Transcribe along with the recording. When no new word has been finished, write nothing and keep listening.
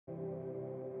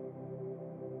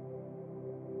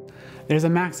There's a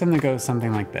maxim that goes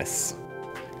something like this: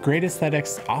 great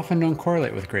aesthetics often don't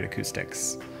correlate with great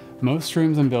acoustics. Most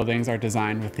rooms and buildings are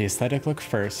designed with the aesthetic look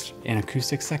first and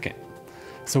acoustics second.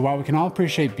 So while we can all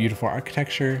appreciate beautiful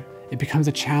architecture, it becomes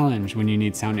a challenge when you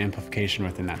need sound amplification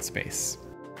within that space.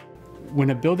 When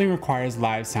a building requires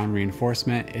live sound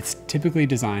reinforcement, it's typically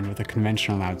designed with a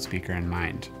conventional loudspeaker in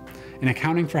mind, and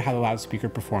accounting for how the loudspeaker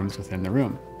performs within the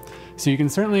room. So you can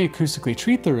certainly acoustically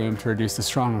treat the room to reduce the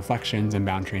strong reflections and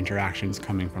boundary interactions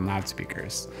coming from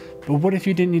loudspeakers. But what if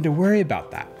you didn't need to worry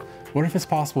about that? What if it's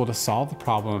possible to solve the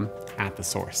problem at the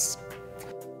source?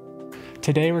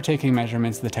 Today we're taking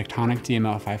measurements of the Tectonic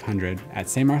DML500 at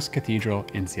St. Mark's Cathedral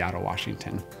in Seattle,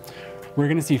 Washington. We're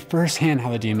going to see firsthand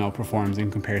how the DML performs in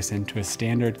comparison to a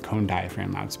standard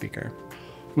cone-diaphragm loudspeaker.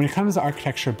 When it comes to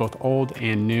architecture, both old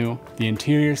and new, the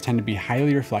interiors tend to be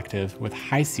highly reflective with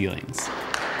high ceilings,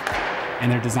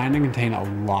 and they're designed to contain a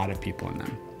lot of people in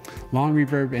them. Long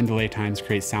reverb and delay times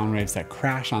create sound waves that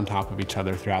crash on top of each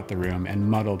other throughout the room and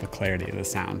muddle the clarity of the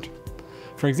sound.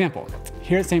 For example,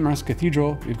 here at St. Mark's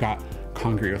Cathedral, we've got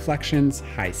concrete reflections,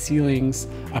 high ceilings,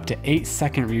 up to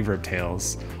 8-second reverb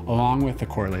tails, along with the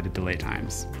correlated delay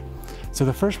times. So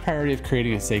the first priority of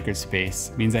creating a sacred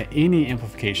space means that any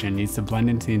amplification needs to blend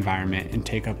into the environment and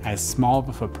take up as small of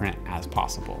a footprint as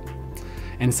possible.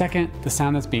 And second, the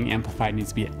sound that's being amplified needs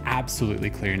to be absolutely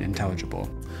clear and intelligible,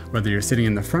 whether you're sitting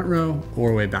in the front row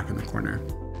or way back in the corner.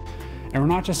 And we're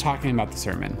not just talking about the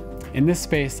sermon. In this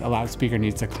space, a loudspeaker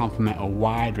needs to complement a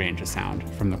wide range of sound,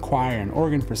 from the choir and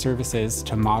organ for services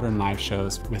to modern live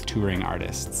shows with touring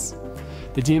artists.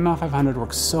 The DML500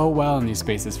 works so well in these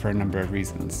spaces for a number of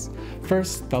reasons.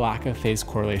 First, the lack of phase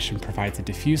correlation provides a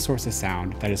diffuse source of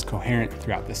sound that is coherent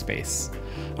throughout the space.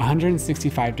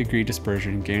 165-degree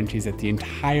dispersion guarantees that the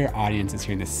entire audience is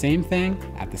hearing the same thing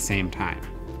at the same time.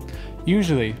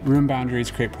 Usually, room boundaries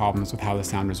create problems with how the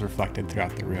sound is reflected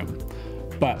throughout the room.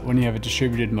 But when you have a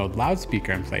distributed mode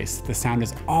loudspeaker in place, the sound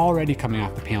is already coming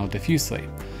off the panel diffusely.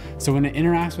 So when it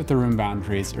interacts with the room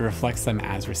boundaries, it reflects them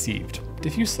as received,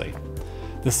 diffusely.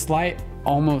 The slight,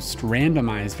 almost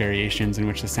randomized variations in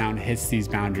which the sound hits these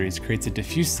boundaries creates a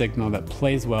diffuse signal that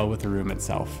plays well with the room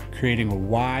itself, creating a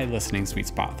wide listening sweet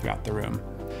spot throughout the room.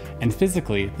 And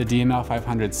physically, the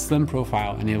DML500's slim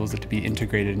profile enables it to be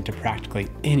integrated into practically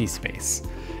any space.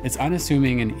 It's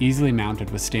unassuming and easily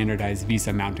mounted with standardized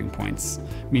VESA mounting points,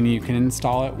 meaning you can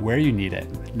install it where you need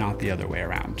it, not the other way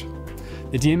around.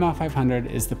 The DML500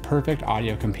 is the perfect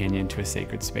audio companion to a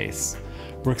sacred space.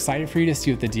 We're excited for you to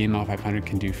see what the DML500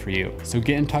 can do for you, so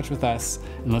get in touch with us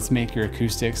and let's make your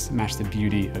acoustics match the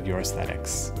beauty of your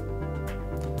aesthetics.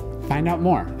 Find out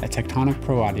more at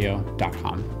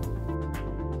tectonicproaudio.com.